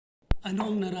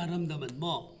Ano ang nararamdaman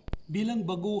mo? Bilang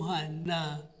baguhan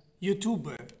na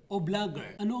YouTuber o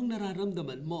vlogger, ano ang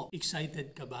nararamdaman mo?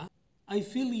 Excited ka ba? I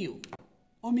feel you.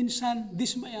 O minsan,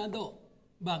 dismayado.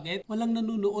 Bakit? Walang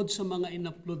nanonood sa mga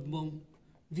in-upload mong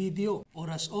video.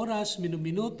 Oras-oras,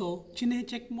 minuminuto,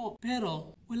 chinecheck mo.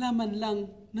 Pero wala man lang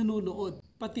nanonood.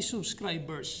 Pati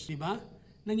subscribers, di ba?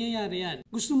 Nangyayari yan.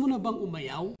 Gusto mo na bang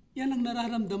umayaw? Yan ang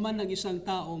nararamdaman ng isang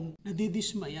taong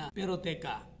nadidismaya. Pero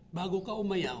teka, bago ka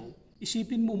umayaw,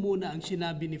 isipin mo muna ang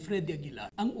sinabi ni Freddy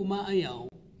Aguilar. Ang umaayaw,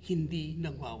 hindi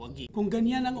nagwawagi. Kung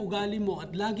ganyan ang ugali mo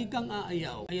at lagi kang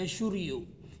aayaw, I assure you,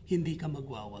 hindi ka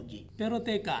magwawagi. Pero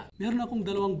teka, meron akong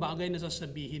dalawang bagay na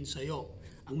sasabihin sa'yo.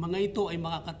 Ang mga ito ay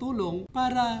makakatulong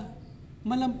para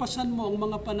malampasan mo ang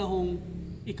mga panahong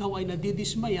ikaw ay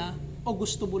nadidismaya o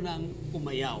gusto mo nang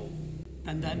umayaw.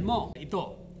 Tandaan mo,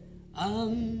 ito.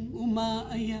 Ang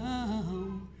umaayaw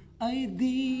ay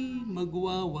di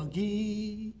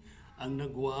magwawagi. Ang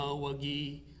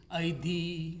nagwawagi ay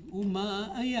di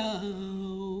umaayaw.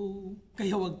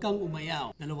 Kaya huwag kang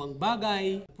umayaw. Dalawang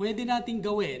bagay pwede nating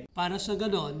gawin para sa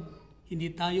ganon,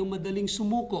 hindi tayo madaling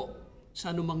sumuko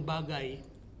sa anumang bagay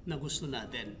na gusto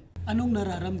natin. Anong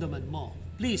nararamdaman mo?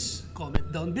 Please comment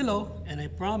down below and I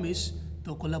promise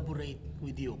to collaborate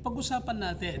with you. Pag-usapan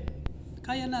natin.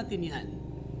 Kaya natin yan.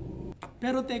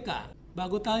 Pero teka,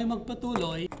 bago tayo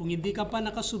magpatuloy, kung hindi ka pa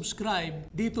nakasubscribe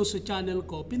dito sa channel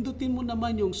ko, pindutin mo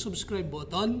naman yung subscribe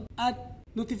button at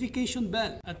notification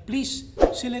bell. At please,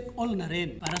 select all na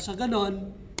rin. Para sa ganon,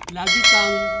 lagi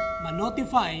kang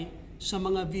ma-notify sa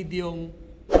mga videong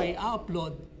may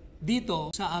upload dito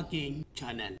sa aking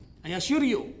channel. I assure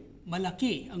you,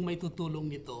 malaki ang may tutulong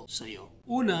nito sa iyo.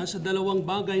 Una, sa dalawang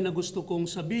bagay na gusto kong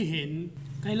sabihin,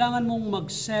 kailangan mong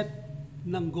mag-set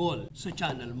ng goal sa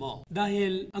channel mo.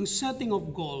 Dahil ang setting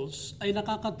of goals ay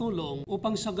nakakatulong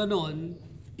upang sa ganon,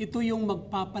 ito yung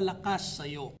magpapalakas sa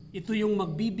iyo. Ito yung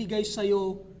magbibigay sa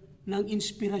iyo ng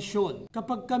inspirasyon.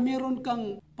 Kapag ka meron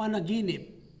kang panaginip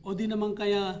o di naman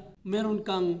kaya meron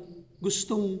kang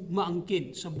gustong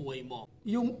maangkin sa buhay mo,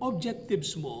 yung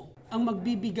objectives mo ang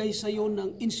magbibigay sa iyo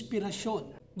ng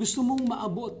inspirasyon. Gusto mong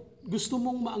maabot, gusto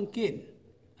mong maangkin.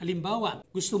 Halimbawa,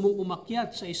 gusto mong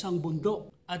umakyat sa isang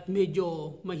bundok at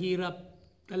medyo mahirap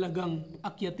talagang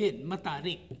akyatin,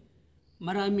 matarik.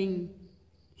 Maraming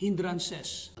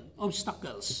hindrances,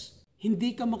 obstacles.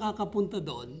 Hindi ka makakapunta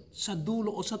doon sa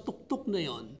dulo o sa tuktok na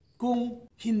yon kung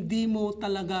hindi mo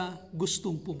talaga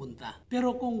gustong pumunta.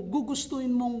 Pero kung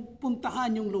gugustuhin mong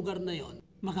puntahan yung lugar na yon,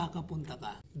 makakapunta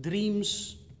ka.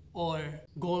 Dreams or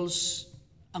goals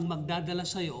ang magdadala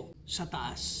sa'yo sa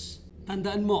taas.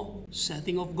 Tandaan mo,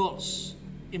 setting of goals,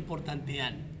 importante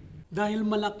yan. Dahil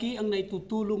malaki ang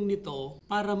naitutulong nito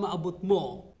para maabot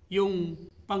mo yung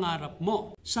pangarap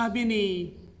mo. Sabi ni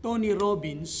Tony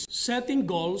Robbins, setting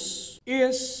goals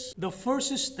is the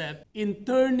first step in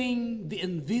turning the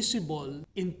invisible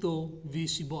into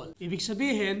visible. Ibig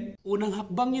sabihin, unang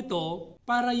hakbang ito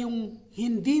para yung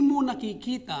hindi mo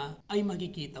nakikita ay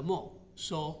makikita mo.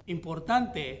 So,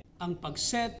 importante ang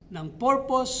pag-set ng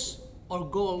purpose or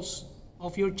goals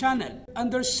of your channel.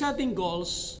 Under setting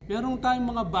goals, meron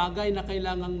tayong mga bagay na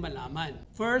kailangang malaman.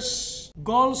 First,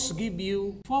 goals give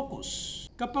you focus.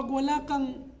 Kapag wala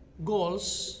kang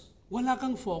goals, wala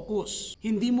kang focus.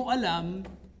 Hindi mo alam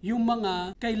yung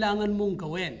mga kailangan mong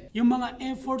gawin. Yung mga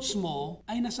efforts mo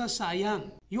ay nasasayang.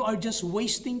 You are just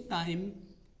wasting time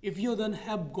if you don't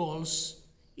have goals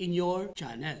in your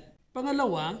channel.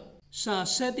 Pangalawa, sa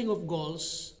setting of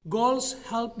goals, goals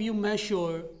help you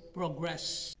measure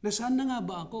progress. Nasaan na nga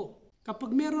ba ako?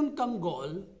 Kapag meron kang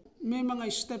goal, may mga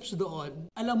steps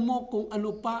doon, alam mo kung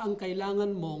ano pa ang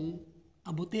kailangan mong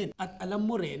abutin at alam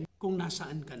mo rin kung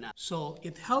nasaan ka na. So,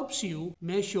 it helps you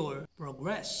measure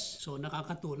progress. So,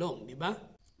 nakakatulong, di ba?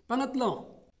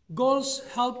 Pangatlo, goals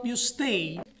help you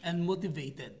stay and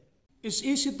motivated. It's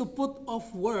easy to put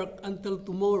off work until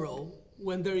tomorrow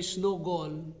when there is no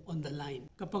goal on the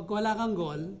line. Kapag wala kang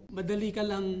goal, madali ka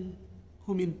lang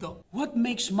huminto. What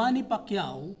makes Manny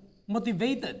Pacquiao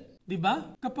motivated?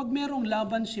 Diba? Kapag merong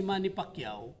laban si Manny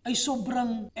Pacquiao, ay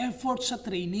sobrang effort sa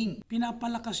training.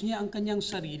 Pinapalakas niya ang kanyang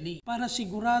sarili para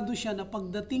sigurado siya na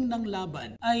pagdating ng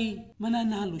laban ay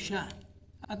mananalo siya.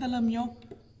 At alam nyo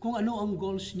kung ano ang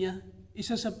goals niya?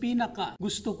 Isa sa pinaka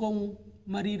gusto kong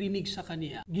maririnig sa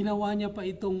kanya. Ginawa niya pa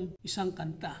itong isang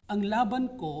kanta. Ang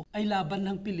laban ko ay laban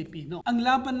ng Pilipino. Ang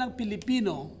laban ng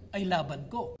Pilipino ay laban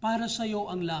ko. Para sa iyo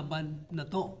ang laban na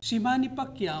to. Si Manny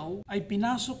Pacquiao ay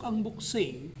pinasok ang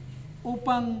boxing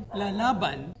upang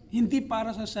lalaban hindi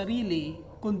para sa sarili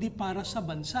kundi para sa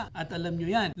bansa. At alam nyo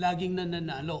yan, laging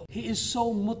nananalo. He is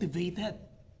so motivated.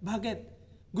 Bakit?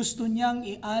 gusto niyang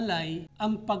ialay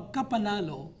ang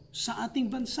pagkapanalo sa ating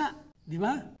bansa. Di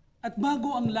ba? At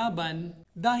bago ang laban,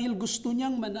 dahil gusto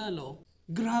niyang manalo,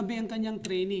 grabe ang kanyang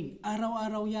training.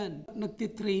 Araw-araw yan,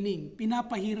 nagtitraining.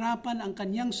 Pinapahirapan ang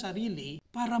kanyang sarili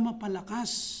para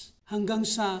mapalakas hanggang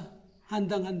sa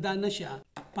handang-handa na siya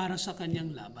para sa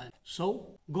kanyang laban.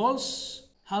 So, goals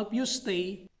help you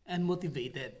stay and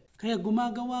motivated. Kaya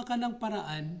gumagawa ka ng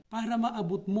paraan para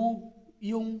maabot mo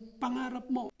yung pangarap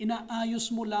mo. Inaayos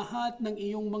mo lahat ng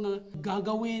iyong mga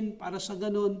gagawin para sa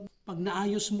ganon. Pag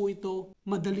naayos mo ito,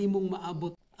 madali mong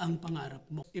maabot ang pangarap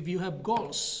mo. If you have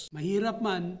goals, mahirap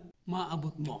man,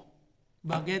 maabot mo.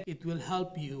 Bakit? It will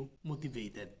help you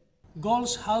motivated.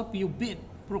 Goals help you beat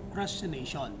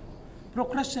procrastination.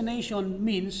 Procrastination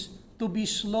means to be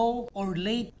slow or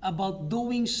late about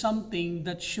doing something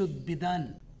that should be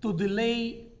done. To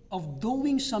delay of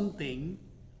doing something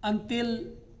until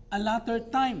a later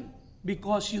time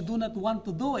because you do not want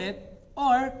to do it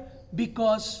or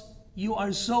because you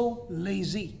are so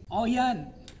lazy. O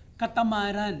yan,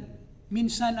 katamaran.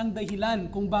 Minsan ang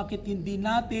dahilan kung bakit hindi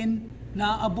natin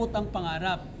naaabot ang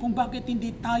pangarap, kung bakit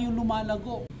hindi tayo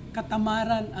lumalago.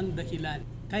 Katamaran ang dahilan.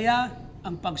 Kaya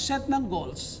ang pag-set ng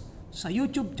goals sa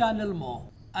YouTube channel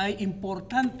mo ay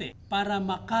importante para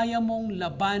makaya mong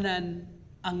labanan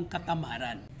ang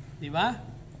katamaran. Di ba?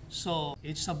 So,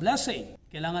 it's a blessing.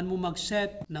 Kailangan mo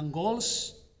mag-set ng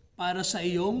goals para sa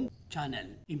iyong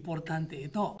channel. Importante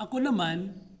ito. Ako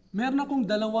naman, meron akong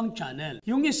 2 channel.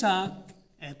 Yung isa,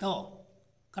 eto,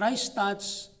 Christ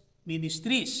Touch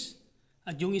Ministries.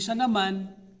 At yung isa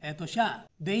naman, eto siya,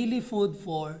 Daily Food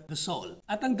for the Soul.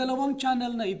 At ang 2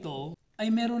 channel na ito ay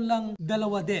meron lang 2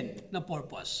 din na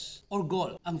purpose or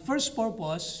goal. Ang first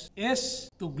purpose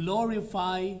is to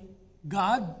glorify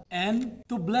God and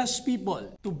to bless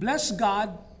people. To bless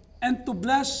God and to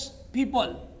bless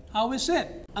people. How is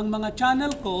it? Ang mga channel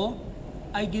ko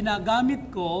ay ginagamit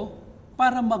ko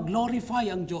para mag-glorify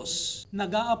ang Diyos.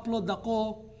 Nag-a-upload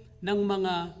ako ng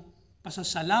mga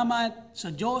pasasalamat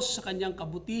sa Diyos, sa kanyang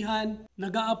kabutihan.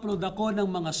 Nag-a-upload ako ng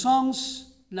mga songs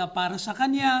na para sa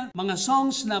Kanya, mga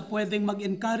songs na pwedeng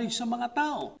mag-encourage sa mga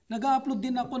tao. Nag-a-upload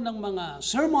din ako ng mga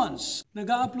sermons.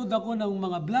 Nag-a-upload ako ng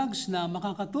mga vlogs na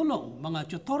makakatulong, mga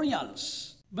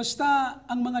tutorials. Basta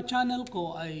ang mga channel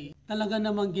ko ay talaga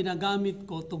namang ginagamit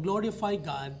ko to glorify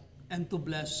God and to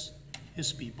bless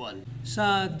His people.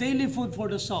 Sa Daily Food for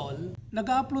the Soul,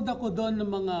 nag-upload ako doon ng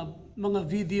mga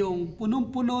videong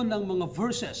punong-puno ng mga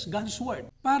verses, God's Word.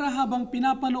 Para habang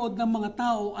pinapanood ng mga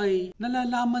tao ay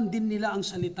nalalaman din nila ang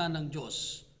salita ng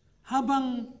Diyos.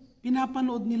 Habang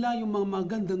pinapanood nila yung mga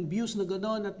magandang views na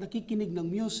gano'n at nakikinig ng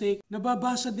music,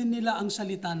 nababasa din nila ang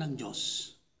salita ng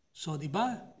Diyos. So, di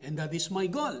ba? And that is my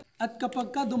goal. At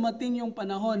kapag ka dumating yung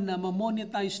panahon na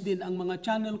ma-monetize din ang mga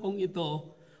channel kong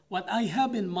ito, what I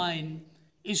have in mind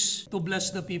is to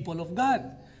bless the people of God.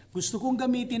 Gusto kong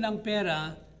gamitin ang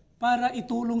pera para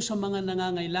itulong sa mga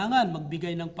nangangailangan,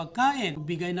 magbigay ng pagkain,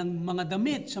 magbigay ng mga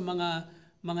damit sa mga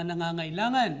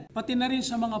nangangailangan. Pati na rin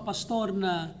sa mga pastor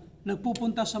na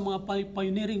nagpupunta sa mga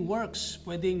pioneering works,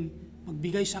 pwedeng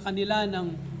magbigay sa kanila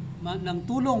ng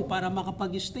tulong para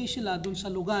makapag-stay sila doon sa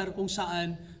lugar kung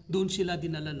saan doon sila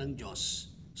dinala ng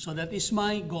Diyos. So that is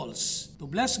my goals, to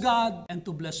bless God and to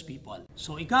bless people.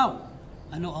 So ikaw,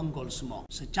 ano ang goals mo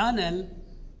sa channel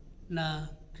na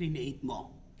create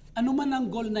mo? Ano man ang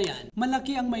goal na yan,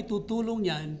 malaki ang may tutulong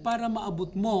yan para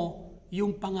maabot mo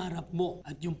yung pangarap mo.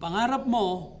 At yung pangarap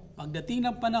mo, pagdating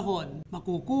ng panahon,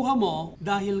 makukuha mo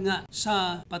dahil nga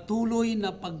sa patuloy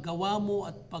na paggawa mo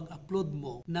at pag-upload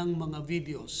mo ng mga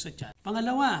videos sa channel.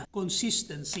 Pangalawa,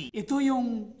 consistency. Ito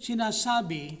yung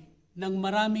sinasabi ng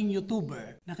maraming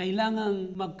YouTuber na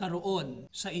kailangang magkaroon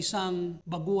sa isang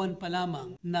baguhan pa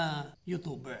lamang na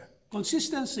YouTuber.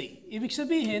 Consistency. Ibig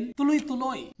sabihin,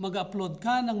 tuloy-tuloy. Mag-upload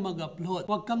ka ng mag-upload.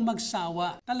 Huwag kang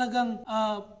magsawa. Talagang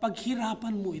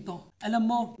paghirapan mo ito. Alam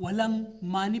mo, walang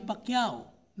Manny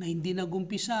Pacquiao na hindi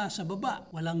nagumpisa sa baba.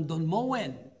 Walang Don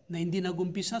Moen na hindi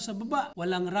nagumpisa sa baba.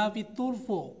 Walang Ravi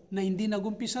Tulfo na hindi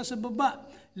nagumpisa sa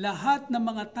baba. Lahat ng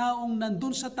mga taong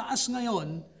nandun sa taas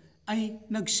ngayon ay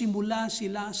nagsimula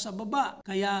sila sa baba.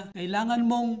 Kaya kailangan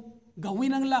mong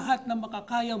gawin ang lahat na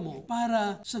makakaya mo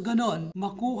para sa ganon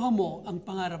makuha mo ang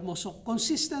pangarap mo. So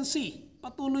consistency,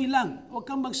 patuloy lang, huwag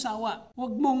kang magsawa.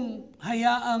 Huwag mong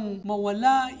hayaang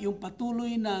mawala yung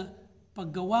patuloy na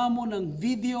paggawa mo ng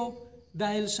video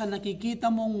dahil sa nakikita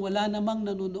mong wala namang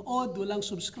nanonood, walang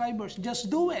subscribers.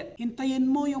 Just do it. Hintayin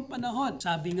mo yung panahon.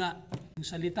 Sabi nga, ang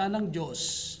salita ng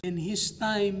Diyos, in His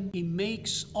time, He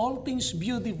makes all things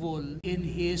beautiful in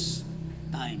His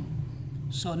time.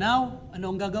 So now,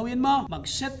 ano ang gagawin mo?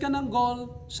 Mag-set ka ng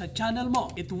goal sa channel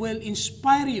mo. It will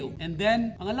inspire you. And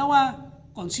then, pangalawa,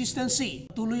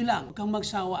 consistency. Tuloy lang, huwag kang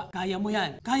magsawa. Kaya mo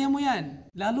yan. Kaya mo yan.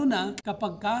 Lalo na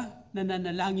kapag ka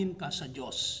nananalangin ka sa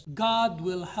Diyos. God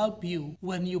will help you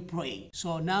when you pray.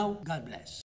 So now, God bless.